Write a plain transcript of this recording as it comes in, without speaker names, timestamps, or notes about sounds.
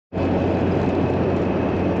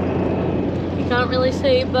can't really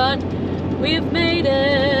see, but we've made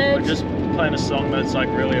it. We're just playing a song that's like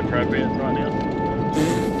really appropriate right now.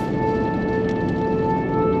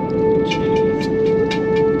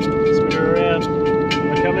 Spin her around.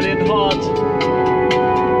 We're coming in hot.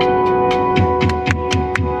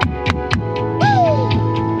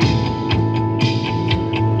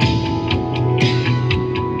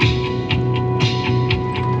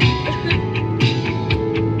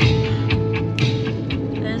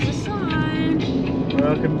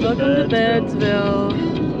 Welcome to Birdsville.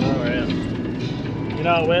 Alright. You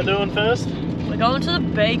know what we're doing first? We're going to the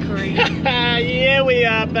bakery. Yeah, we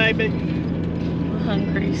are, baby. We're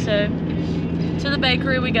hungry, so to the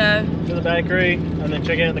bakery we go. To the bakery, and then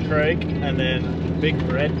check out the creek, and then Big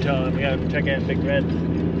Red time. We go check out Big Red.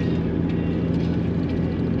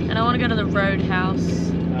 And I want to go to the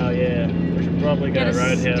Roadhouse. Oh yeah, we should probably go to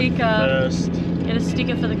Roadhouse first. Get a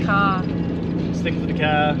sticker for the car. Sticker for the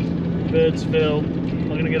car. Birdsville.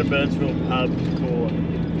 I'm gonna get a Birdsville pub call.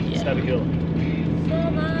 Yeah. Stabby-Killer.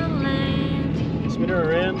 Spin her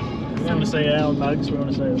around. We want to see our mugs, we want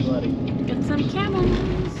to see the bloody. Get some camels.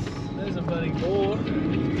 There's a bloody boar.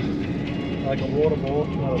 Like a water boar,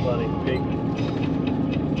 not a bloody pig.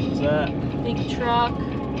 What's that? Big truck.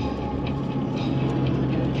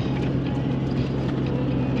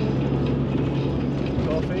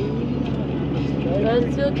 Coffee.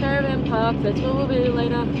 Birdsville Caravan Park, that's what we'll be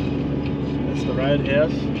later. That's the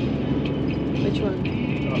Roadhouse. Which one?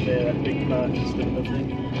 Oh there, that big park instead of the thing.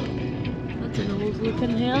 That's an old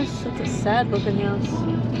looking house. That's a sad looking house.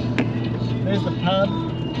 There's the pub.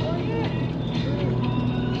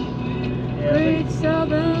 Great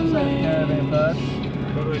Southern Land. Caravan Park.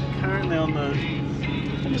 But we're currently on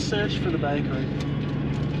the search for the bakery.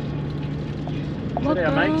 Is that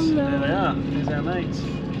our mates? There they are. There's our mates.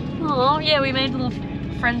 Oh yeah, we made little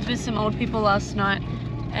friends with some old people last night,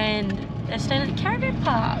 and they're staying at the caravan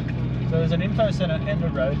park. So there's an info centre and a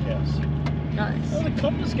roadhouse. Nice. Oh, the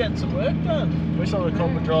copper's getting some work done. We saw the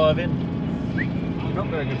copper drive in. Not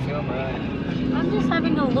very good film, right? I'm just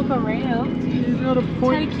having a look around. You've got a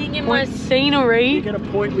point. Taking in my scenery. You get a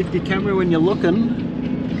point with your camera when you're looking.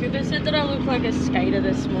 Cooper said that I look like a skater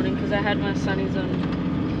this morning because I had my sunnies on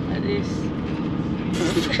like this.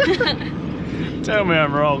 Tell me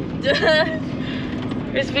I'm wrong.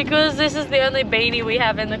 It's because this is the only beanie we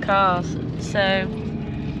have in the car. So,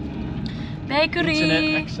 bakery.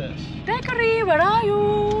 Internet access. Bakery, where are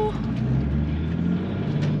you?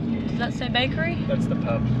 Does that say bakery? That's the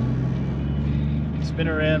pub. Spin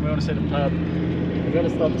around, we want to see the pub. We've got to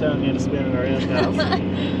stop telling you to spin it around now.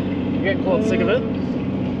 You get quite sick of it.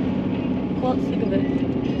 Quite sick of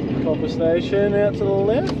it. Copper station out to the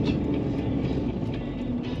left.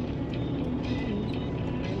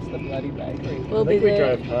 The bloody bakery. We'll I think be we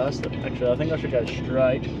there. drove past it. Actually, I think I should go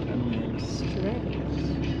straight and then Straight.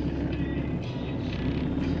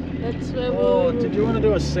 That's where Oh, did you want to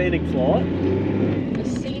do a scenic flight? A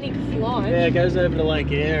scenic flight? Yeah, it goes over to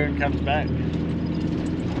Lake Eyre and comes back.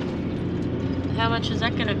 How much is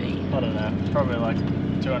that going to be? I don't know. It's probably like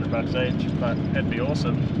 $200 each, but it'd be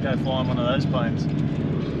awesome. Go fly on one of those planes.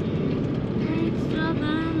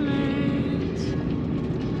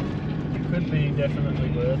 Could be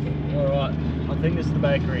definitely worth it. Alright, I think this is the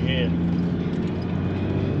bakery here.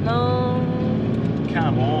 No.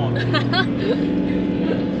 Come on.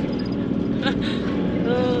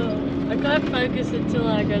 I can't focus until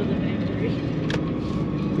I go to the bakery.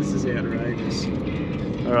 This is outrageous.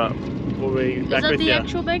 Alright, we'll be back with you. Is that the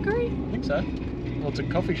actual bakery? I think so. Well, it's a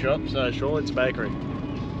coffee shop, so surely it's a bakery.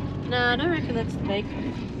 No, I don't reckon that's the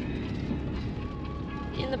bakery.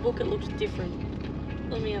 In the book it looks different.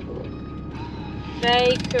 Let me have a look.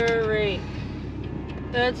 Bakery.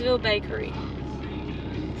 Birdsville Bakery.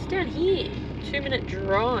 It's down here. 2-minute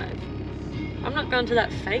drive. I'm not going to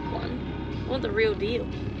that fake one. I want the real deal.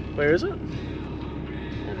 Where is it?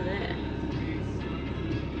 Over there.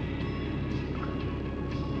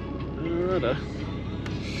 Alrighta.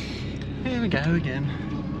 Here we go again.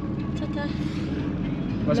 Ta-ta.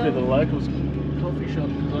 Must be the locals coffee shop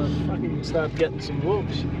because I fucking started getting some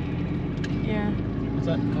looks. Yeah. What's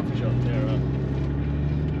that coffee shop there, right?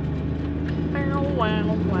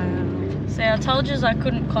 Wow. See, I told you I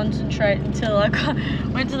couldn't concentrate until I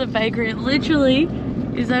went to the bakery. It literally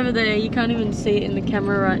is over there. You can't even see it in the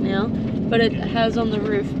camera right now. But it has on the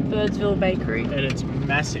roof Birdsville Bakery. And it's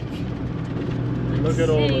massive. Look at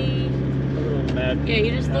all the mad Yeah,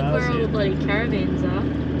 you just look cars where all here. the bloody caravans are.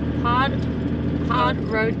 Hard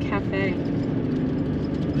Road Cafe.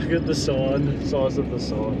 Look at the sign, the size of the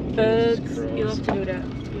sign. Birds. Jesus You'll Christ. have to do it out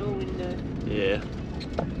your window. Yeah.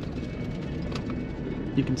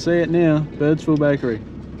 You can see it now, Birdsville Bakery.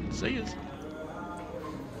 See us.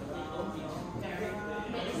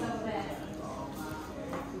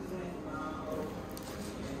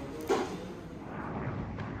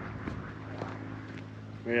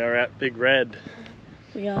 at Big Red.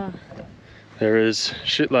 We are. There is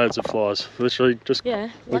shitloads of flies. Literally just,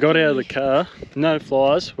 Yeah. we got out of the car, no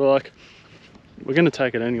flies. We're like, we're gonna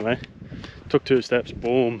take it anyway. Took 2 steps,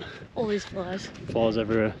 boom. All these flies. Flies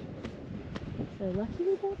everywhere. So lucky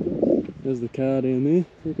we got this. There's the car down there,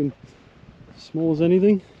 looking small as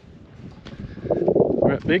anything.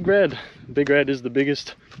 We're at Big Red. Big Red is the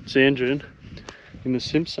biggest sand dune in the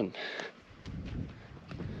Simpson.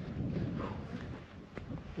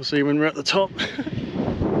 We'll see you when we're at the top.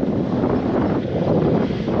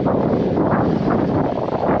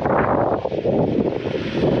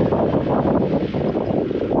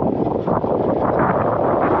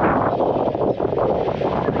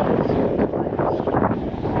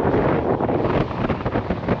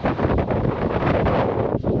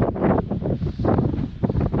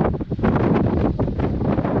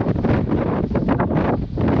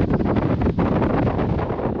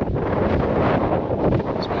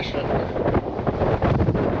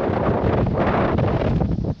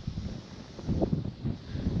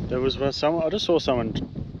 There was someone, I just saw someone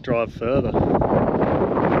drive further.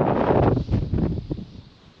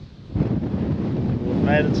 We've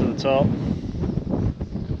made it to the top.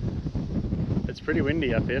 It's pretty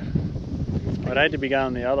windy up here. I'd hate to be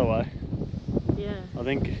going the other way. Yeah. I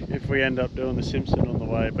think if we end up doing the Simpson on the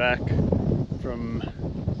way back from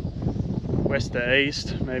west to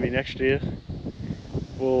east, maybe next year,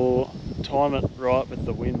 we'll time it right with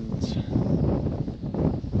the winds.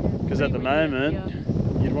 Because at the moment,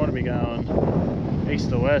 you'd want to be going east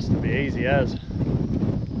to west to be easy as.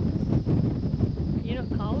 You're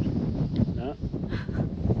not cold? No.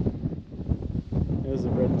 There's the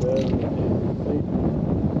red bird on your feet.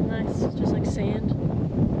 Nice, just like sand.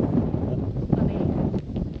 Funny.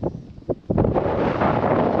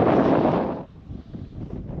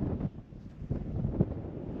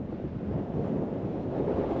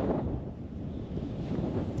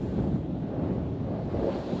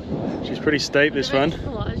 She's pretty steep, this one.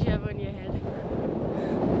 Flies you have on your head.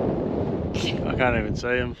 I can't even see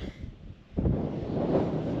them.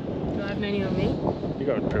 Do I have many on me? You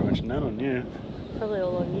got pretty much none on you. Probably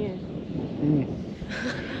all on you.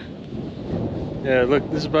 Yeah, look,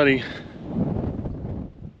 this is buddy.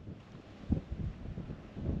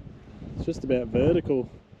 It's just about vertical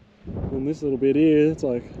on this little bit here. It's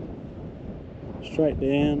like straight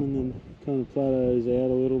down and then kind of plateaus out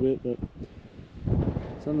a little bit, but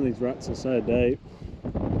some of these ruts are so deep.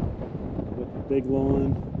 Got the big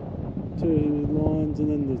line, 2 lines, and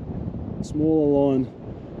then the smaller line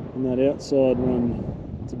on that outside one.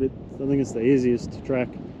 It's a bit, I think it's the easiest to track.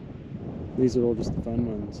 These are all just the fun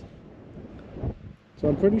ones. So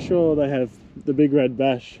I'm pretty sure they have the Big Red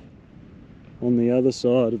Bash on the other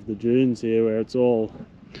side of the dunes here where it's all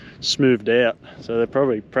smoothed out. So they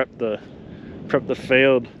probably prep the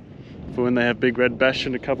field for when they have Big Red Bash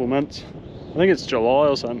in a couple months. I think it's July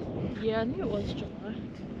or something. Yeah, I think it was July.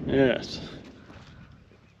 Yes.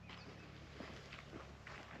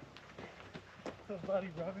 Oh, bloody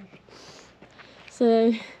rubbish.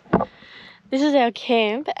 So, this is our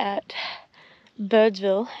camp at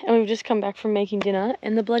Birdsville, and we've just come back from making dinner,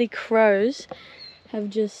 and the bloody crows have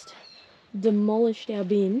just demolished our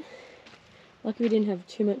bin. Lucky we didn't have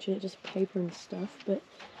too much in it, just paper and stuff, but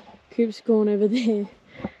Coop's gone over there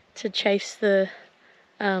to chase the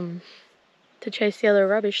other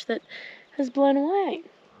rubbish that has blown away.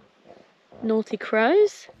 Naughty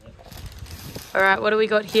crows. Alright, what do we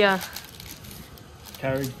got here?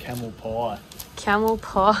 Carried camel pie. Camel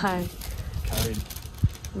pie. Carried.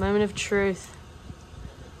 Moment of truth.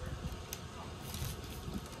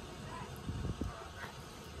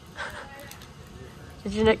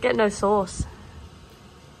 Did you not get no sauce?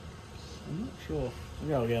 I'm not sure. I'll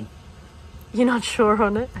go again. You're not sure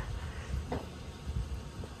on it?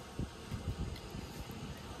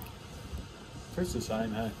 It's the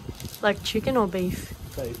same, hey? Like chicken or beef?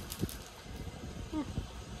 Beef.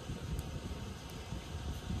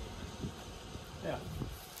 Yeah.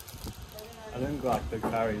 I think like the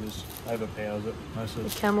curry just overpowers it most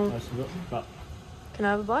of The camel. most of it. But Can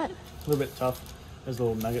I have a bite? a little bit tough. There's a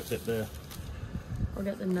little nugget bit there. I'll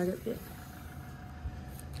get the nugget bit.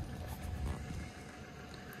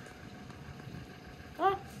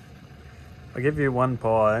 Oh. I give you one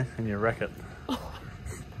pie and you wreck it.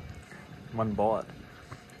 One bite.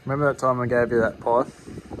 Remember that time I gave you that pie?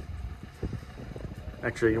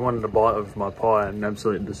 Actually, you wanted a bite of my pie and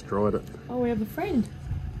absolutely destroyed it. Oh, we have a friend.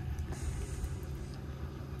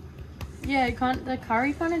 Yeah, the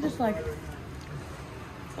curry kind of just like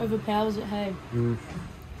overpowers it, hey?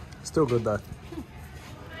 Still good though.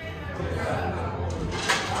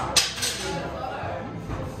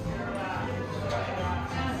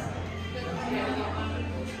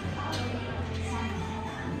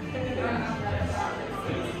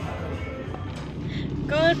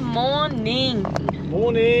 Good morning.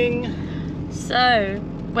 Morning. So,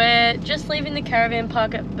 we're just leaving the caravan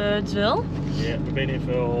park at Birdsville. Yeah, we've been here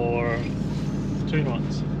for 2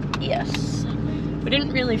 nights. Yes. We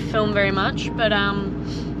didn't really film very much, but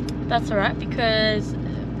that's alright because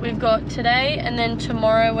we've got today and then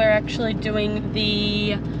tomorrow we're actually doing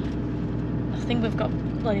the... I think we've got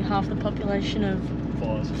like half the population of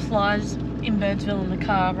flies in Birdsville in the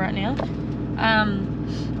car right now.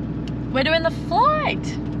 We're doing the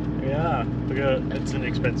flight. Yeah, it's an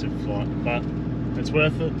expensive flight, but it's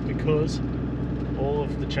worth it because all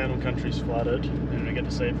of the Channel Country's flooded and we get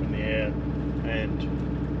to see it from the air. And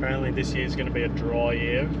apparently this year is going to be a dry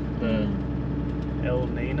year, the El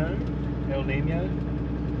Nino.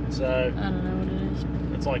 So I don't know what it is.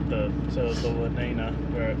 it's like the La Nina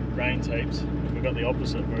where it rains heaps. And we've got the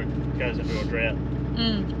opposite where it goes into a drought.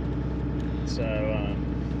 So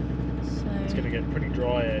it's going to get pretty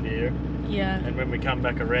dry out here. Yeah. And when we come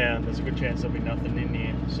back around, there's a good chance there'll be nothing in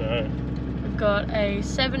here. So we've got a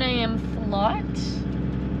 7 AM flight,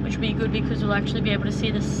 which will be good because we'll actually be able to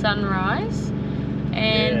see the sunrise.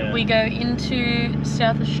 And we go into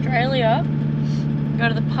South Australia, go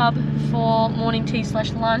to the pub for morning tea /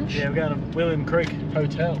 lunch. Yeah, we're going to William Creek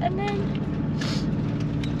Hotel. And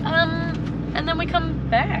then we come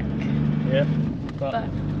back. Yep. But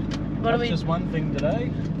what are we? Just one thing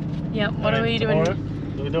today. Yeah. What are we doing?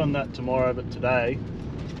 We're doing that tomorrow, but today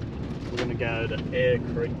we're going to go to Eyre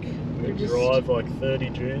Creek. We're going to drive like 30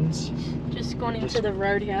 dunes. Just gone into the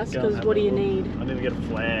roadhouse because what do you need? I need to get a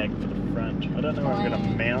flag for the front. I don't know where I'm going to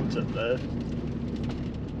mount it though.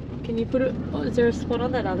 Can you put it? Oh, is there a spot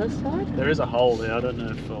on that other side? There is a hole there. I don't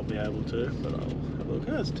know if I'll be able to, but I'll have a look.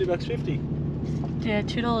 Oh, it's $2.50. Yeah,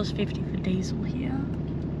 $2.50 for diesel here.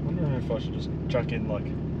 I wonder if I should just chuck in like...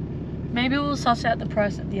 Maybe we'll suss out the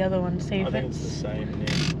price at the other one, see if I think it's the same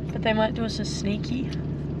now. But they might do us a sneaky.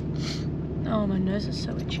 Oh, my nose is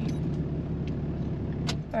so itchy.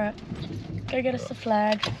 Alright, go get us the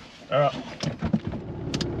flag. Alright.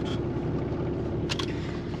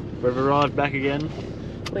 We've arrived back again.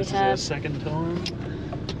 This is our second time.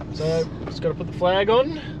 So, just got to put the flag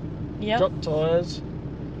on, drop the tyres,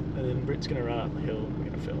 and then Britt's going to run up the hill and we're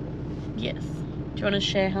going to film. Yes. Do you want to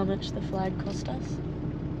share how much the flag cost us?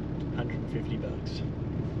 $150.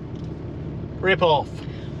 Rip off.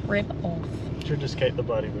 Rip off. Should just keep the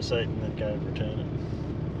bloody receipt and then go and return it.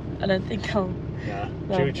 I don't think I'll... Nah.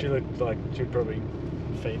 She looked like she'd probably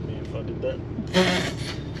feed me if I did that.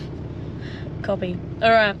 Copy.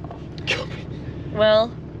 Alright. Copy. Well,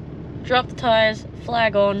 drop the tyres,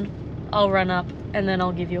 flag on, I'll run up, and then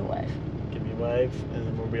I'll give you a wave. Give me a wave, and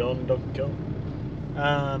then we'll be on Dr. Kill.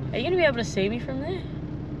 Are you going to be able to see me from there?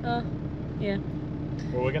 Yeah.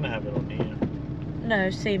 Well, we're going to have it on here. No,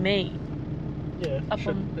 see me. Yeah,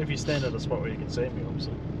 if you stand at a spot where you can see me,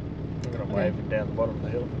 obviously. I'm going to wave it down the bottom of the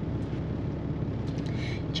hill.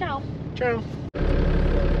 Ciao. Ciao.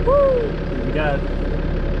 Woo! Here we go.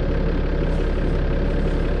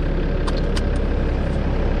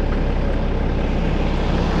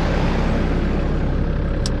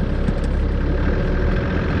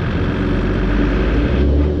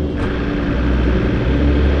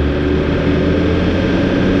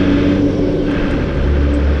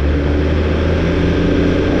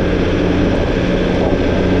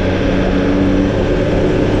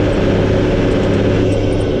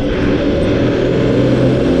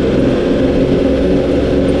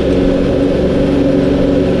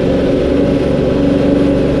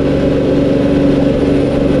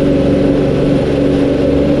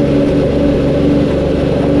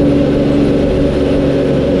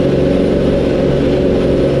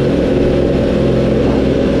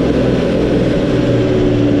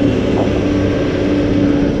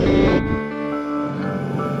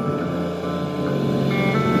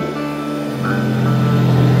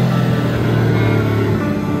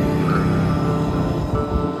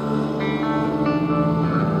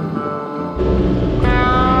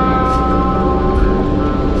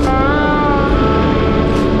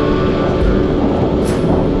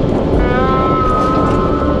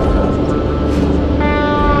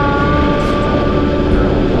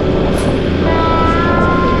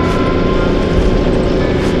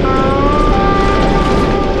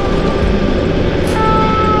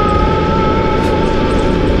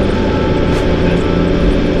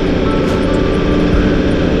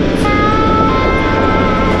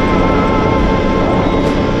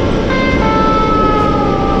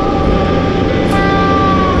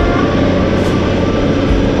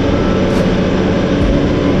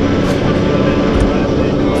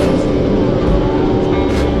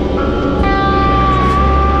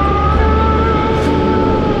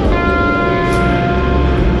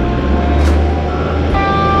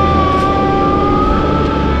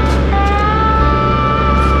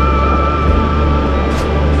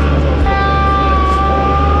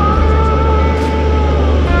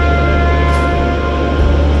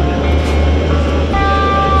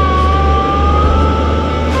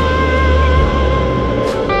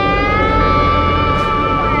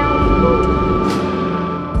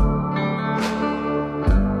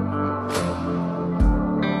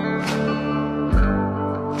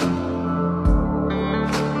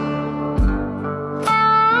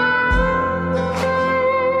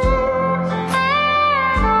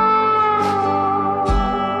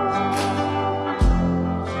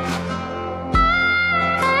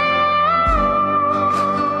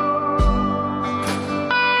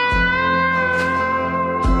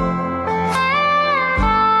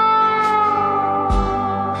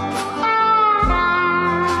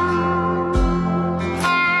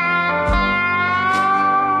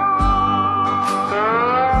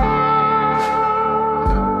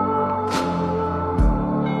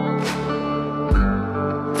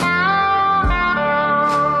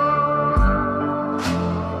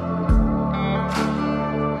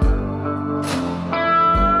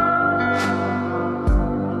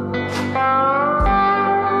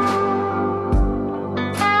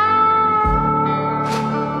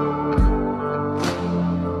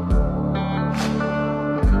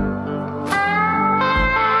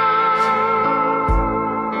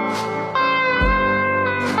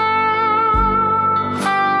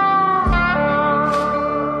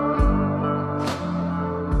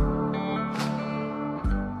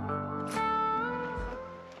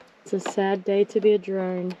 It's a sad day to be a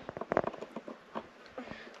drone.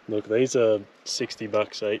 Look, these are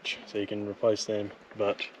 $60 each, so you can replace them,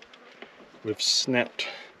 but we've snapped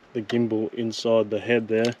the gimbal inside the head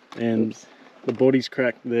there, and Oops. the body's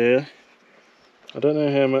cracked there. I don't know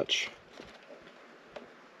how much.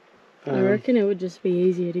 I reckon it would just be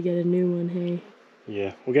easier to get a new one, hey?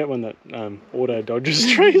 Yeah, we'll get one that auto dodges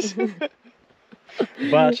trees.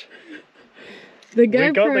 But we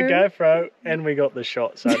got the GoPro and we got the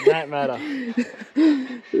shot, so it don't matter.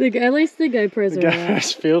 At least the GoPro's The alright.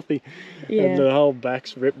 GoPro's filthy, Yeah. and the whole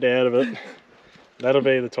back's ripped out of it. That'll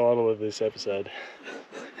be the title of this episode.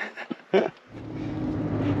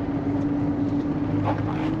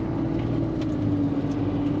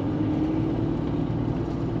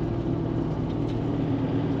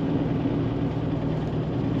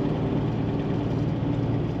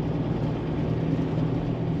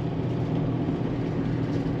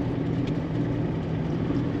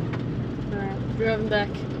 Driving back.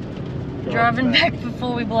 Driving back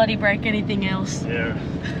before we bloody break anything else. Yeah.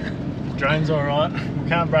 Drone's alright. We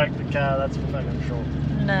can't break the car, that's for fucking sure.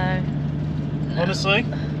 No. Honestly,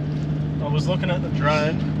 I was looking at the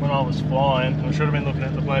drone when I was flying. I should have been looking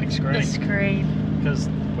at the bloody screen. The screen. Because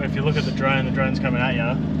if you look at the drone's coming at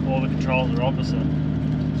you, all the controls are opposite.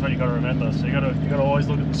 That's what you got to remember. So you got to always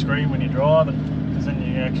look at the screen when you're driving, because then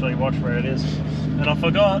you actually watch where it is. And I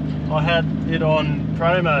forgot I had it on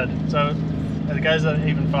pro mode, so it goes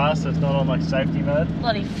even faster. It's not on like safety mode.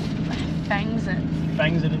 Bloody fangs it.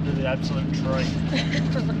 Fangs it into the absolute tree.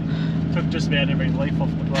 Took just about every leaf off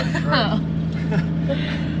the bloody tree.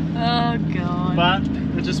 Oh god. But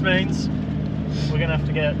it just means we're gonna have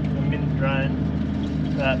to get a mint drone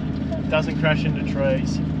that doesn't crash into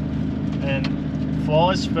trees and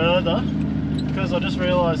flies further, because I just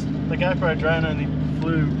realised the GoPro drone only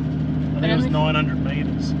flew, I think it was 900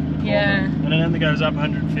 metres. Yeah. And it only goes up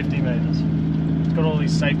 150 metres. It's got all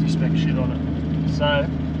these safety spec shit on it. So,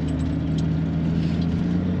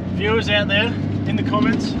 viewers out there, in the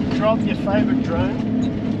comments, drop your favourite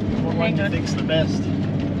drone. What one you think's the best?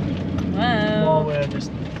 Wow. While we're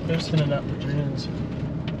just boosting it up the dunes.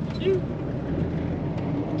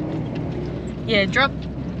 Yeah, drop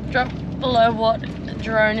below what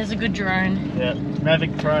drone is a good drone. Yeah,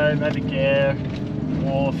 Mavic Pro, Mavic Air,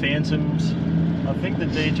 or Phantoms. I think the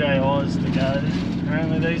DJI is the go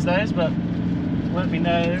currently these days, but let me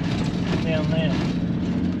know down there.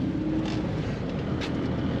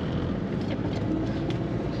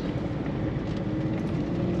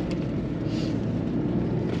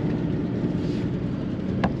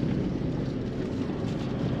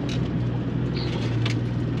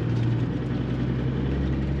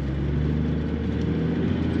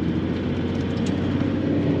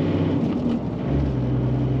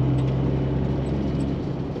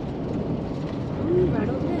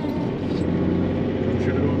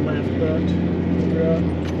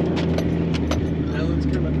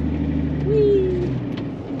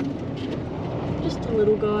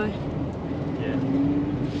 Little guy. Yeah.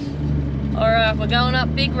 Alright, we're going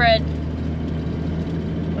up Big Red.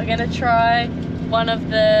 We're gonna try one of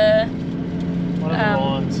the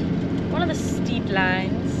lines. One of the steep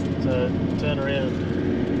lines. So turn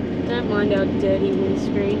around. Don't mind our dirty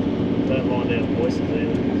windscreen. Don't mind our voices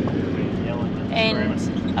either. We're yelling and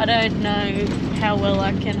screaming. I don't know how well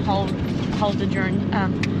I can hold the drone.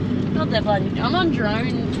 Not that bloody. I'm on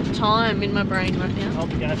drone time in my brain right now. Hold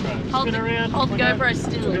the GoPro. Hold the GoPro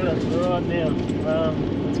still. Right now.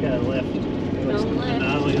 Let's go left. Go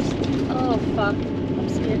left. Oh fuck. I'm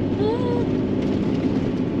scared.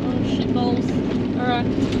 Oh shit balls. Alright.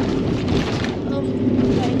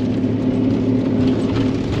 Okay.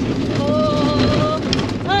 Oh.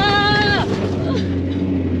 Ah!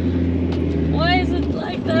 Why is it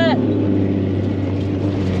like that?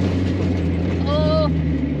 Oh. Are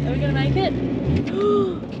we gonna make it?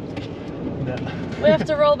 We have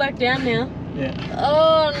to roll back down now. Yeah.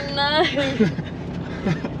 Oh no!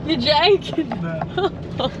 You joking? No.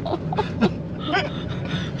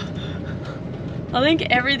 I think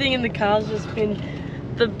everything in the car's just been.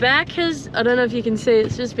 The back has. I don't know if you can see.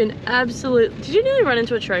 It's just been absolute. Did you nearly run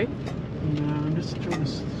into a tree? No, I'm just trying to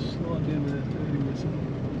slide down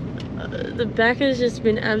there. The back has just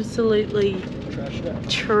been absolutely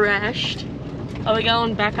Trashed. Are we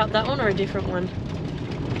going back up that one or a different one?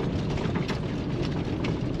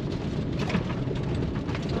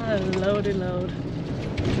 Oh, loady load.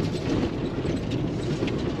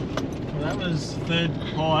 Well, that was third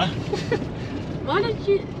high. Why did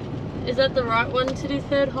you... Is that the right one to do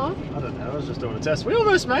third high? I don't know, I was just doing a test. We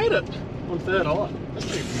almost made it on third high. That's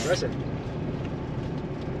pretty impressive.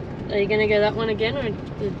 Are you going to go that one again or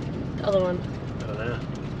the other one? I don't know.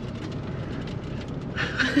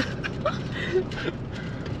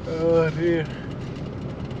 Oh dear.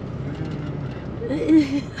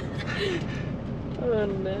 Oh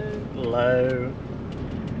no. Low.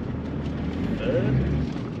 Third.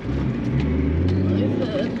 Low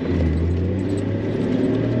third.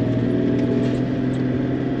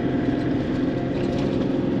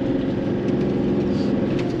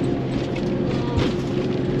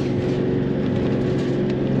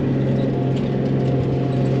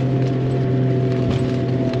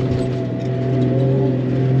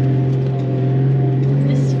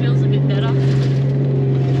 This feels a bit better.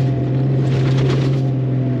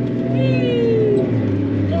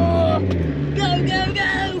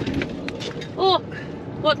 Oh,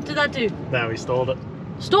 what did that do? Now we stalled it.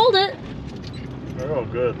 Stalled it? We're all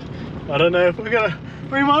good. I don't know if we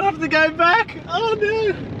might have to go back. Oh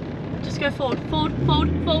no. Just go forward, forward,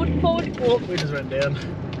 forward, forward, forward. Oh, we just went down.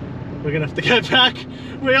 We're gonna have to go back.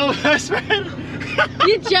 We almost went.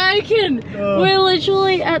 You're joking. Oh. We're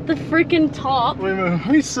literally at the freaking top. We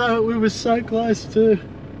were so close too.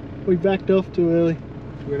 We backed off too early.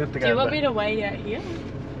 We're gonna have to go Do you want back. me to wait out here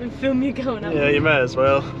and film you going up? Yeah, you may as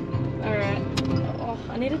well. Alright. Oh,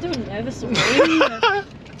 I need to do a nervous wee.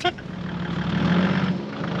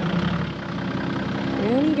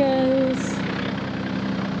 Down he goes.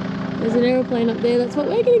 There's an aeroplane up there. That's what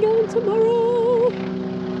we're gonna go on tomorrow.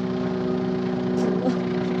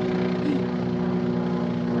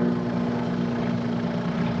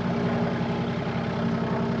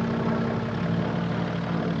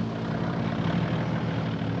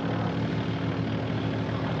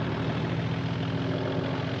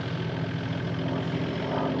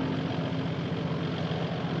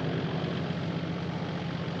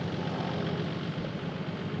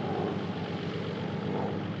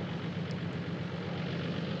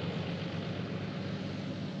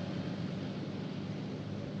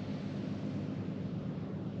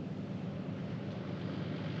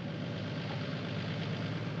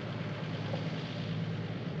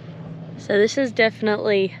 So this is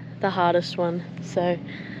definitely the hardest one. So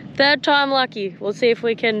third time lucky. We'll see if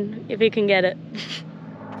we can get it.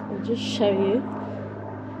 I'll just show you.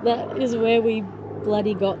 That is where we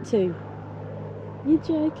bloody got to. You're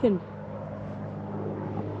joking.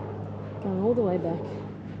 Going all the way back.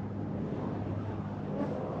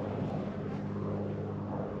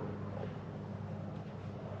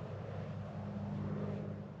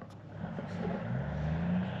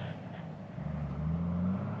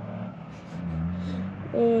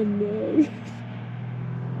 Oh no.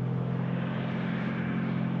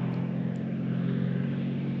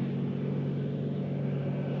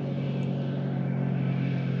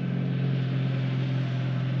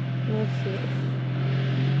 Oh shit.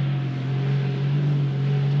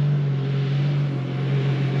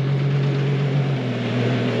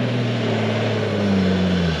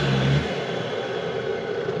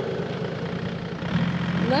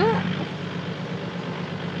 Nah.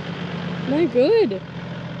 No good.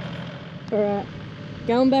 Alright,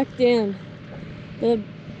 going back down. The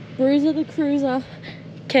Bruiser the Cruiser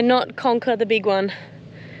cannot conquer the big one.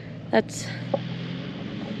 That's got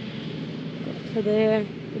to there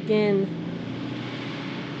again.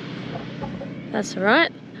 That's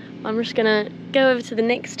alright. I'm just gonna go over to the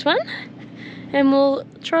next one and we'll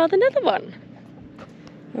try another one.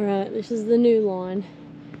 Alright, this is the new line.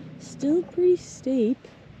 Still pretty steep.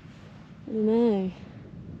 I don't know.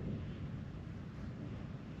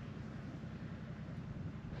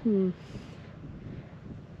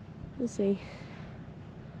 We'll see.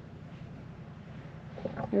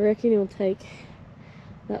 I reckon he'll take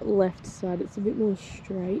that left side. It's a bit more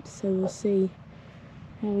straight, so we'll see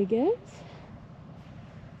how he goes.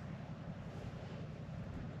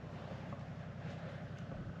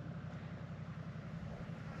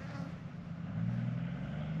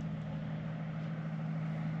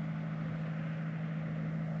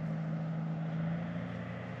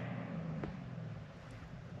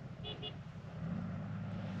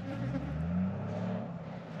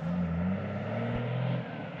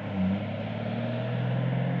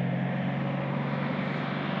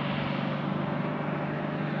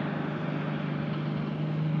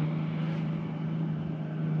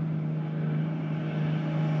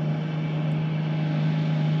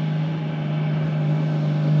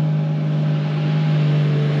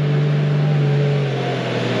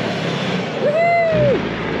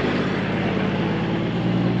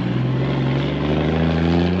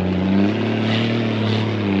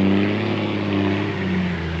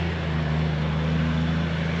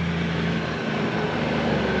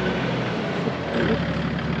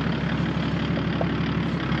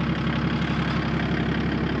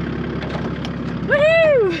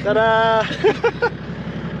 Ta-da!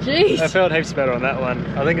 Jeez. I felt heaps better on that one.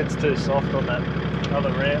 I think it's too soft on that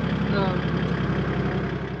other route.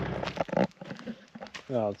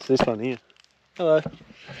 Oh, it's this one here. Hello.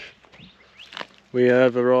 We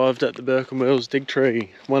have arrived at the Birkenwells dig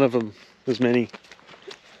tree. One of them. There's many.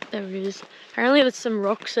 There it is. Apparently there's some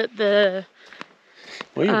rocks at the...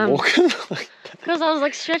 Why are you walking? Because I was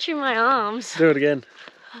like stretching my arms. Do it again.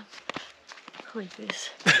 Like this.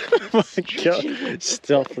 Oh my god.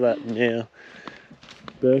 Stop that now.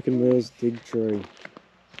 Birkenwells dig tree.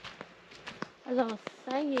 As I was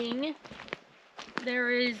saying,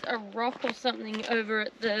 there is a rock or something over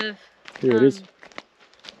at the... Here it is.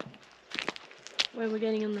 Where we're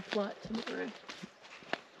getting on the flight tomorrow.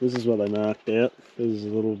 This is what they marked out. There's a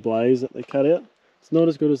little blaze that they cut out. It's not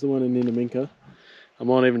as good as the one in Inaminka. I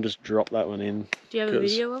might even just drop that one in. Do you have a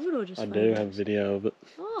video of it or just I photos? do have a video of it.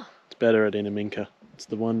 Oh. It's better at Inaminka. It's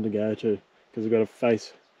the one to go to because we've got a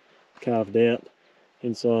face carved out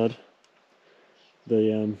inside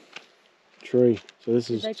the tree. So this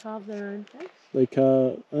is... Did they carve their own face? They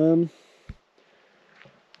carve... I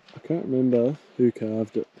can't remember who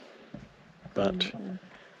carved it. But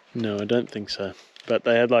no, I don't think so. But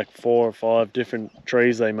they had like 4 or 5 different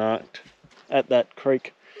trees they marked at that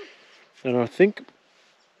creek. And I think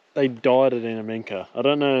they died at Inaminka. I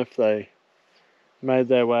don't know if they made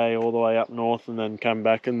their way all the way up north and then come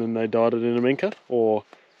back and then they died at Inaminka, or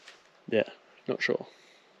yeah, not sure.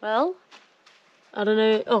 Well, I don't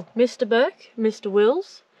know. Oh, Mr. Burke, Mr.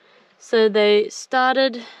 Wills. So they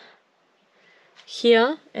started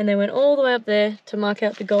here and they went all the way up there to mark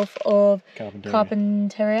out the Gulf of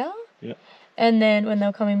Carpentaria. Yeah. And then when they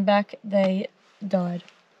were coming back, they died.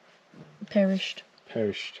 Perished.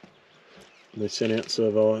 They sent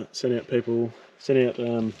out people,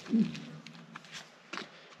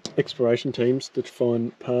 exploration teams to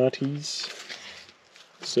find parties,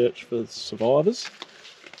 search for survivors.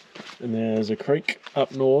 And there's a creek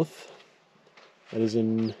up north that is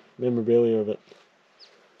in memorabilia of it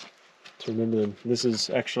to remember them. This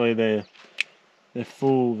is actually their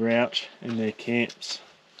full route and their camps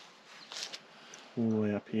all the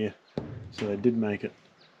way up here. So they did make it.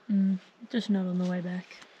 Just not on the way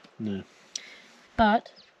back. No.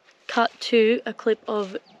 But cut to a clip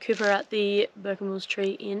of Cooper at the Birkenwells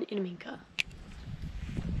tree in Inaminka.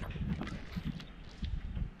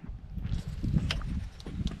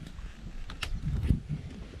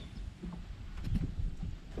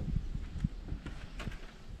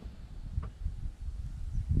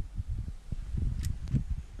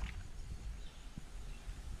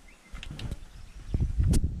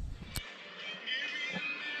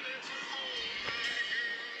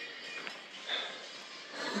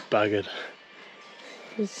 Buggered.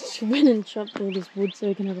 Just went and chopped all this wood so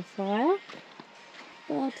we can have a fire.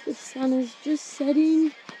 But the sun is just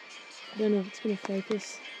setting. I don't know if it's going to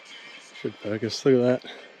focus. Should focus. Look at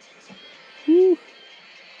that. Woo.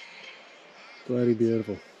 Bloody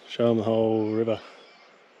beautiful. Show them the whole river.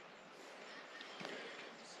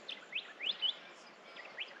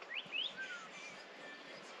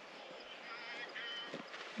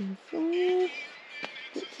 And fire.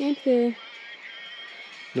 Got camp there.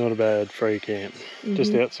 Not a bad free camp.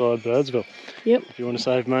 Just outside Birdsville. Yep. If you want to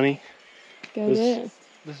save money, Go there.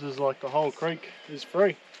 This is like the whole creek is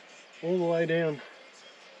free. All the way down.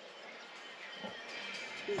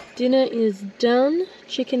 Dinner is done.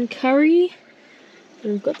 Chicken curry.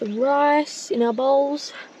 And we've got the rice in our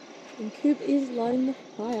bowls. And Coop is lighting the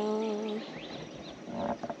fire.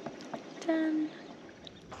 Done.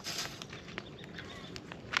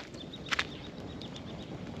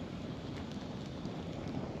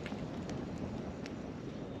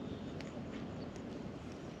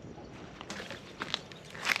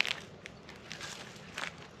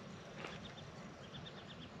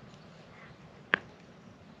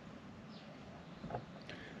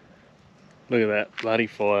 Look at that bloody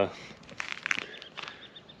fire.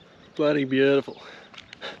 Bloody beautiful.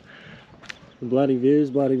 The bloody view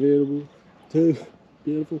is bloody beautiful too.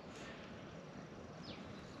 Beautiful.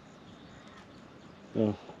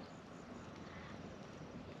 Oh.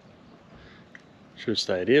 Should have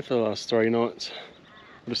stayed here for the last 3 nights.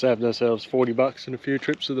 Would have saved ourselves $40 and a few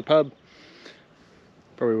trips to the pub.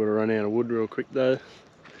 Probably would have run out of wood real quick though.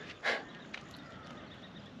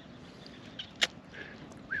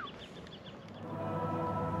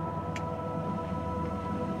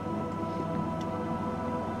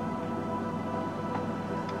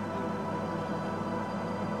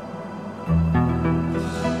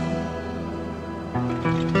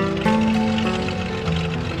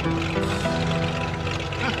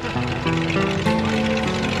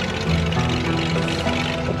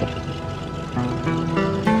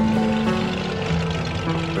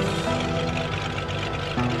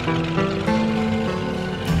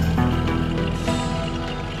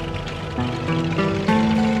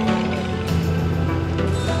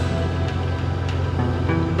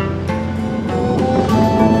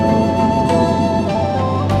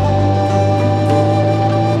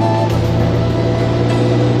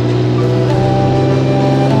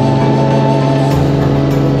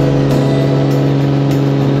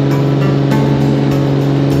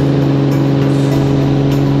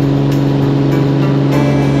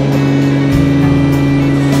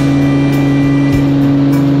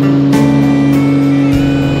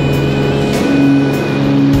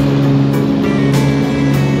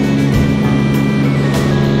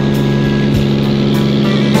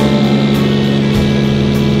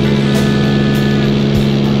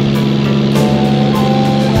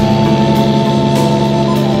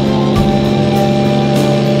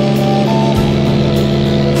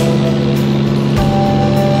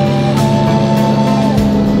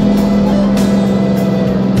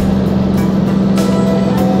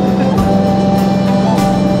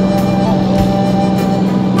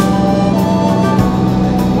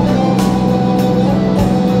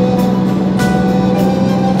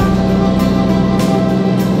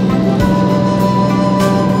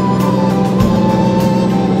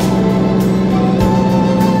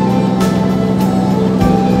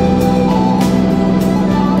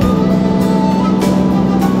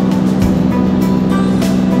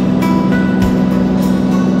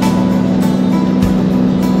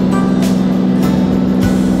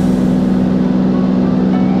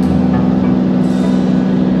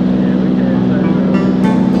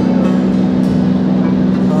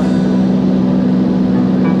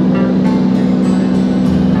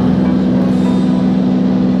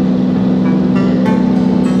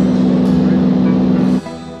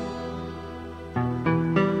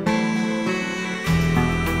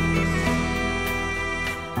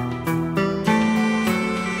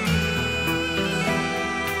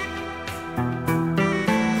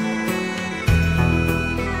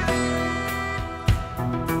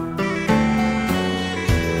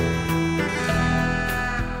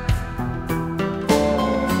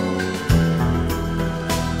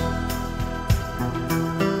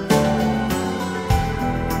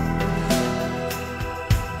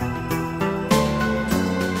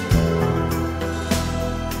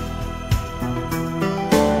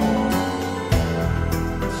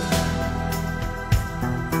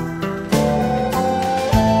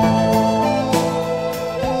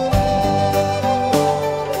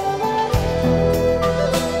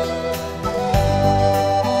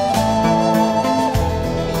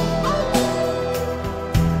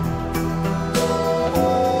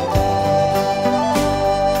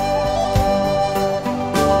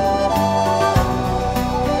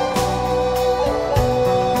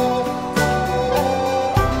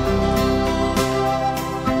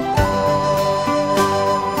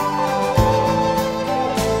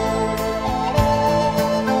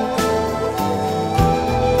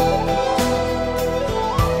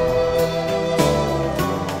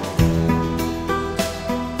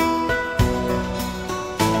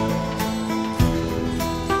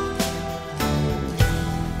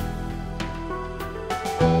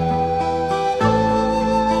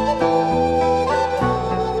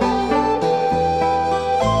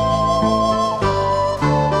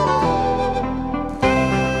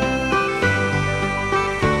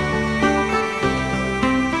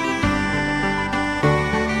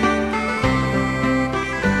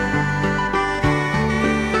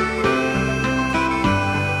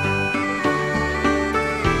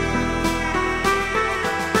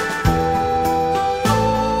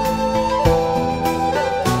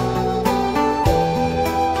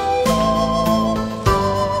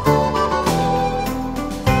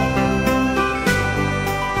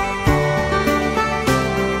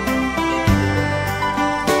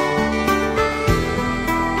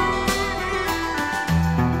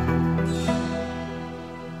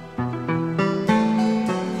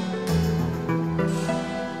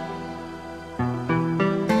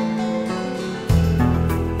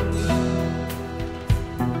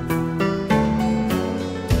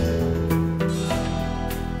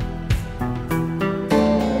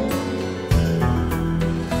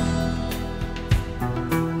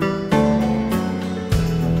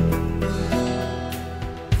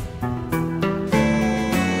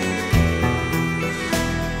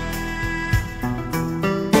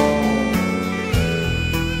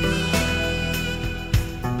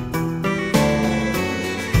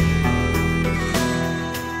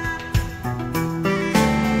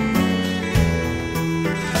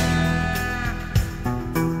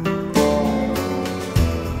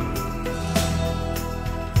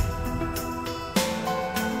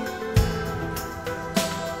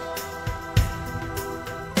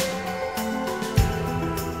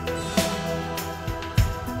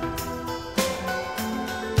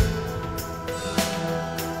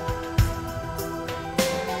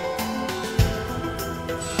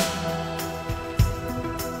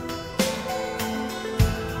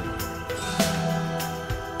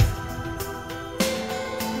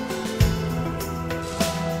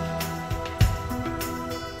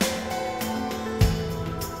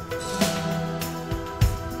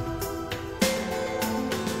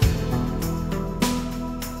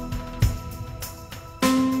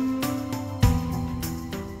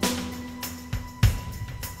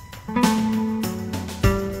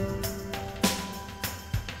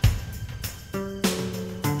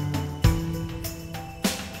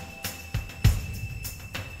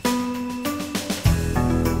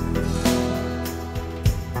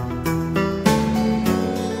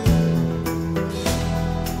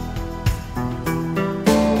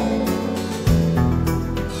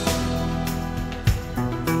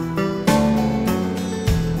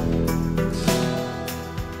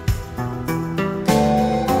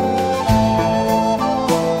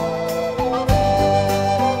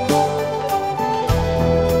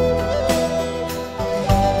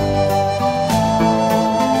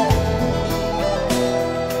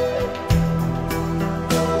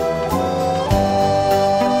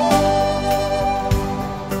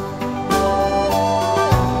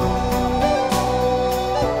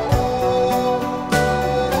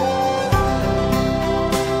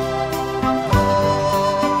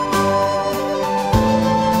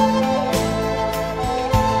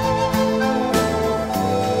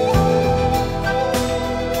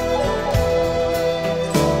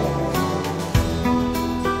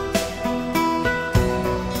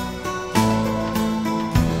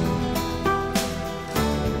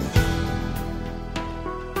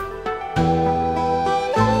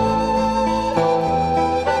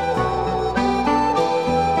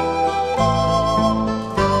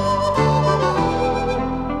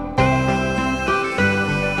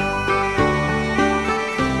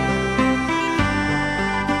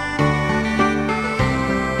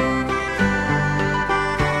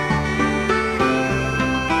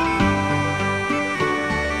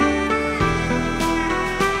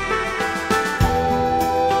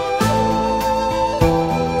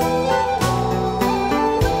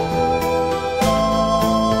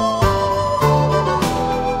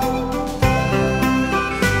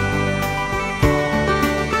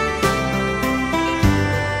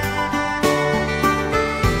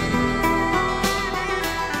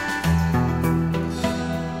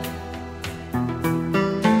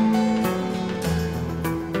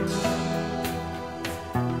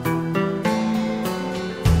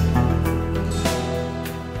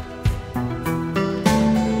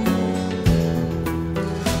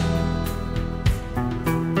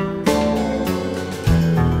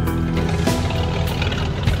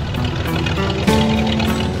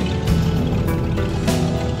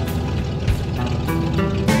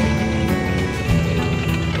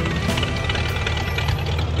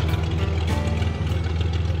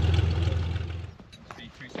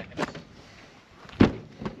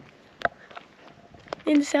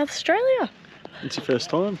 in South Australia. It's your first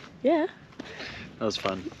time? Yeah, That was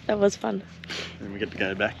fun. that was fun. And we get to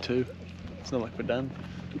go back too. It's not like we're done.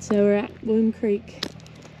 So we're at Bloom Creek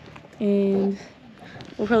and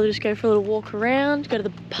we'll probably just go for a little walk around, go to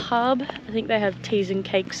the pub. I think they have teas and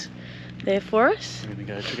cakes there for us. We're gonna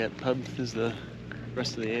go check out the pub. There's the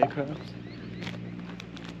rest of the aircraft.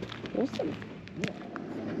 Awesome.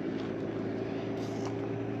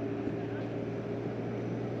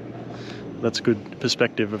 That's a good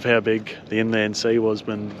perspective of how big the inland sea was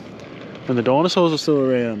when the dinosaurs were still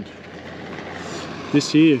around.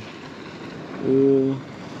 This here, all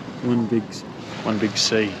one big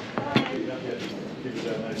sea.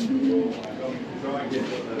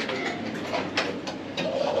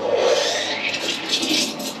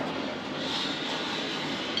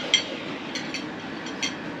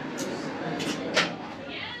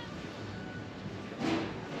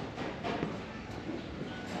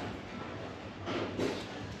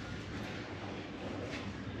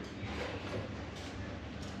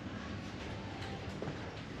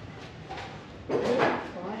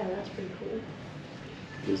 That's pretty cool.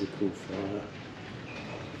 There's a cool fire.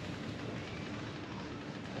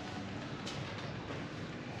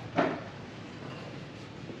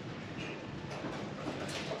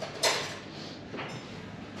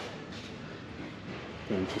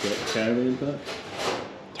 Going to check out the caravan park.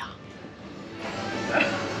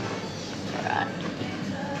 Alright.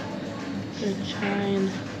 Gonna try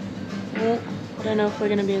and... Well, I don't know if we're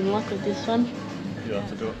gonna be in luck with this one. You have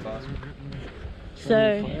to do it fast.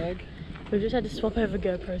 So, we've just had to swap over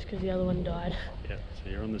GoPros because the other one died. Yeah, so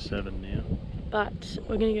you're on the 7 now. But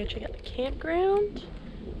we're gonna go check out the campground.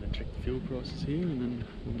 And then check the fuel prices here and then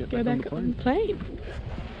we'll get Go back back on the plane. on the plane.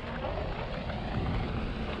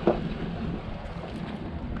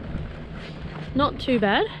 Not too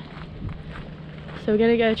bad. So we're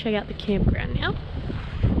gonna go check out the campground now.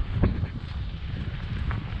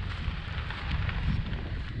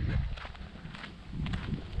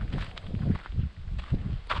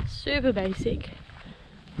 Super basic.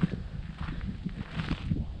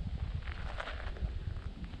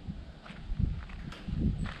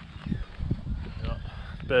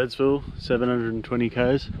 Birdsville, 720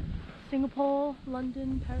 k's. Singapore,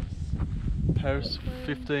 London, Paris. Paris,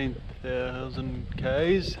 15,000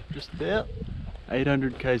 k's, just about.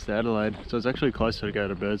 800 k's to Adelaide, so it's actually closer to go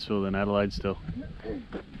to Birdsville than Adelaide still.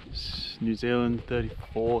 New Zealand,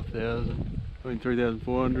 34,000, I mean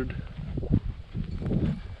 3,400.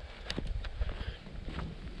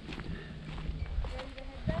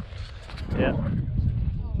 Yeah.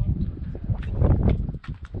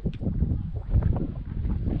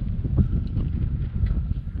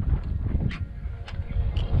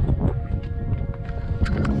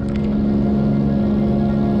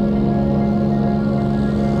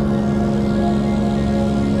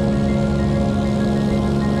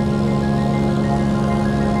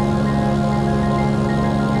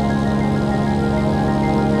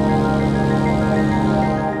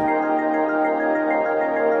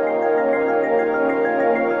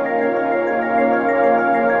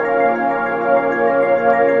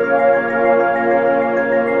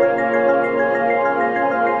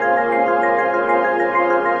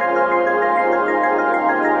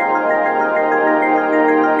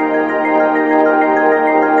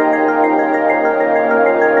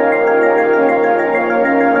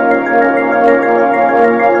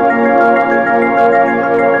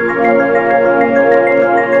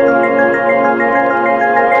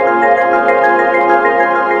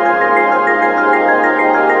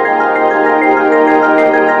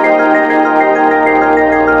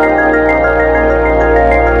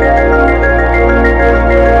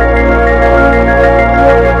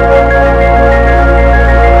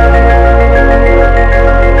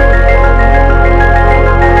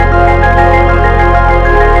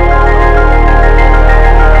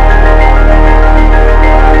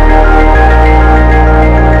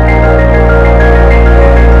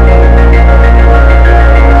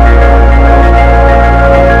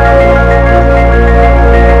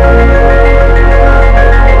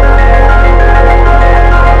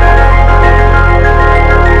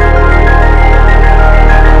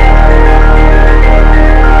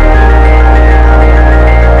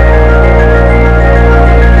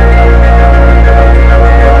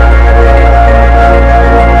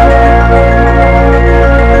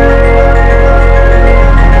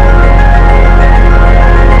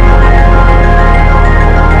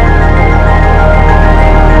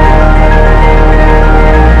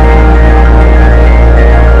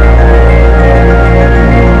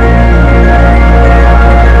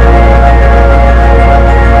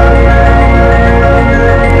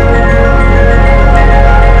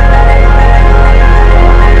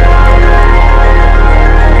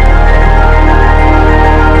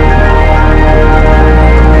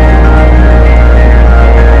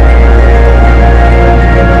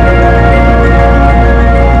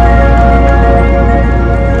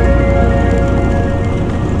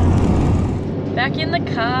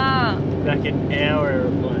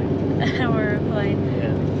 or a plane.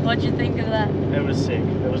 Yeah. What'd you think of that? It was sick.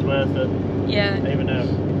 It was worth it. Yeah. Even though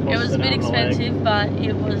It was a bit expensive, but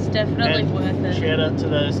it was definitely worth it. Shout out to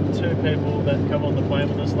those 2 people that come on the plane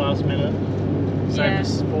with us last minute. Saved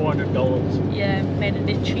us $400. Yeah, made it a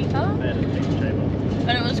bit cheaper. Made it a bit cheaper.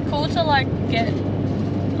 But it was cool to like get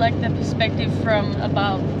like the perspective from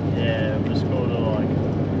above. Yeah, it was cool to like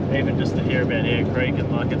even just to hear about Eyre Creek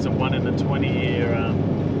and like it's a 1 in a 20-year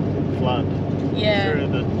flood. Yeah. Through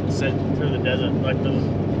the desert, like the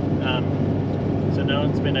so no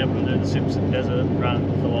one's been able to do the Simpson Desert run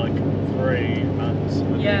for like 3 months. I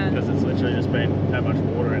think, because it's literally just been that much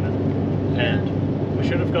water in it. Yeah. And we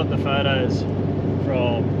should have got the photos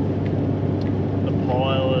from the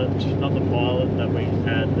pilot, not the pilot that we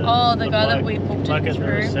had. The guy that we booked like it at through.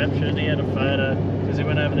 the reception, he had a photo because he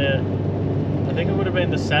went over there. I think it would have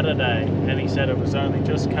been the Saturday, and he said it was only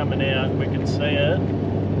just coming out. We could see it.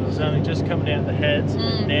 It was only just coming out the heads,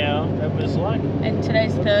 and now it was like. And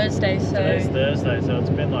today's Thursday, so. Today's Thursday, so it's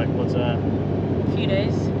been like what's that? A few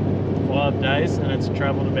days. 5 days, and it's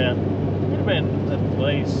travelled about. Would have been at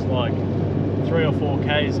least like 3 or 4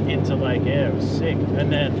 k's into Lake Eyre. It was sick,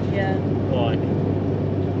 and then like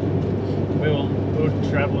we were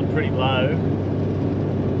travelling pretty low,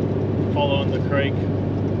 following the creek,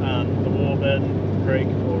 the Warbird Creek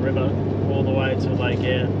or river, all the way to Lake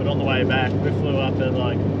Eyre. But on the way back, we flew up at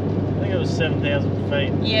like I think it was 7,000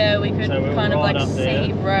 feet. Yeah, we could kind of like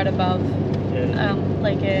see right above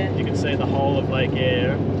Lake Eyre. You could see the whole of Lake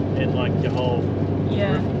Eyre in like your whole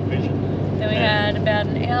vision. Then we had about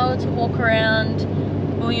an hour to walk around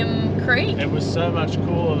William Creek. It was so much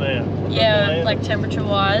cooler there. Yeah, like temperature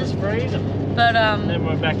wise. It was freezing. But then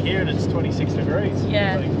we're back here and it's 26 degrees.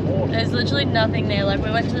 Yeah. There's literally nothing there. Like we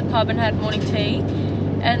went to the pub and had morning tea,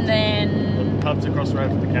 and then the pub's across the road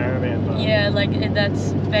from the caravan park. Yeah, like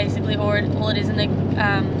that's basically all it is. And the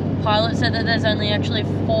pilot said that there's only actually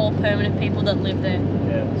 4 permanent people that live there.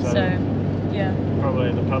 Yeah. So yeah.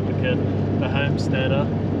 Probably the publican, the homesteader,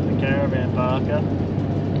 the caravan parker.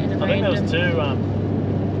 And I think there was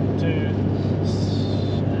two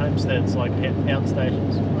homesteads, like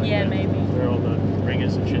outstations. Like yeah, maybe. Where all the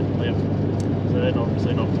ringers and shit live. So they're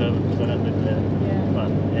obviously not permanent because they don't live there. Yeah. But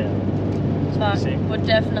yeah. But would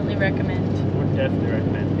definitely recommend. Would definitely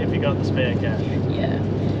recommend if you got the spare cash. Yeah.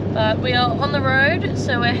 But we are on the road,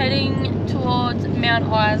 so we're heading towards Mount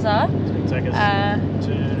Eyre. It's going to take us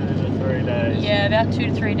 2 to 3 days. Yeah, about 2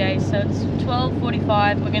 to 3 days. So it's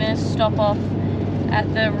 12:45. We're going to stop off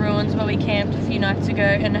at the ruins where we camped a few nights ago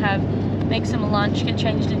and make some lunch, get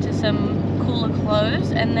changed into some cooler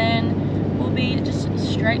clothes, and then we'll be just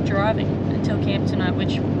straight driving until camp tonight,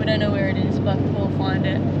 which we don't know where it is, but we'll find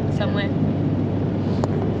it somewhere.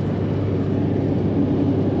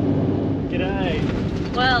 G'day.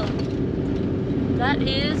 Well, that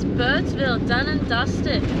is Birdsville, done and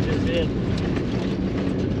dusted. That's it.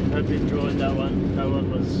 Hope you enjoyed that one. That one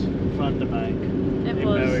was fun to make. It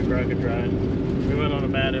was. Even though we broke a drone. We went on a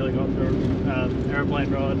mad helicopter aeroplane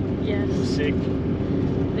ride. Yes. It was sick.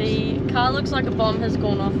 The car looks like a bomb has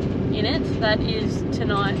gone off in it. That is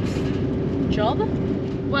tonight's job.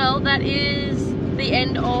 Well, that is the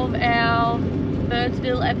end of our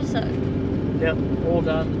Birdsville episode. Yep, all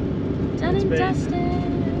done. Done and dusted.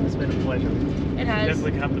 It's been a pleasure. It has.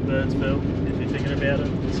 Definitely come to Birdsville if you're thinking about it.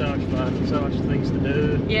 It's so much fun, so much things to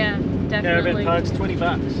do. Yeah, definitely. Caravan park's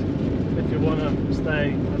 $20 if you want to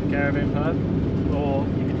stay at the caravan park, or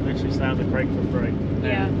you can literally stay on the creek for free.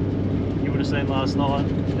 Yeah. You would have seen last night,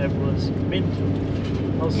 it was mint.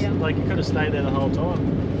 Like you could have stayed there the whole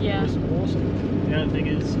time. Yeah. It was awesome. The only thing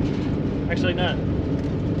is, actually no,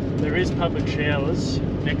 there is public showers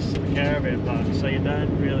next to the caravan park, so you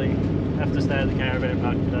don't really have to stay at the caravan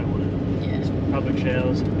park if you don't want to. Yeah. It's public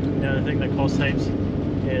showers. The only thing that costs heaps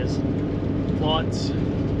is flights,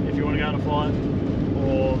 if you want to go on a flight,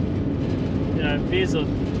 or beers are,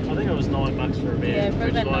 I think it was $9 for a beer. Yeah,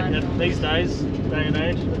 probably about $9. These days, day and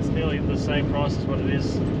age, it's nearly the same price as what it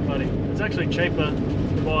is. But it's actually cheaper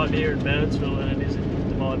to buy a beer in Birdsville than it is to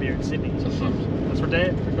buy a beer in Sydney sometimes. That's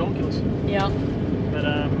ridiculous. Yeah. But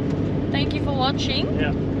thank you for watching.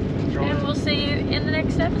 Yeah. And we'll see you in the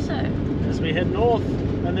next episode. As we head north,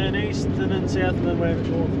 and then east, and then south, and then we're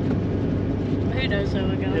north. Who knows where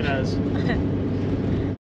we're going? Who knows?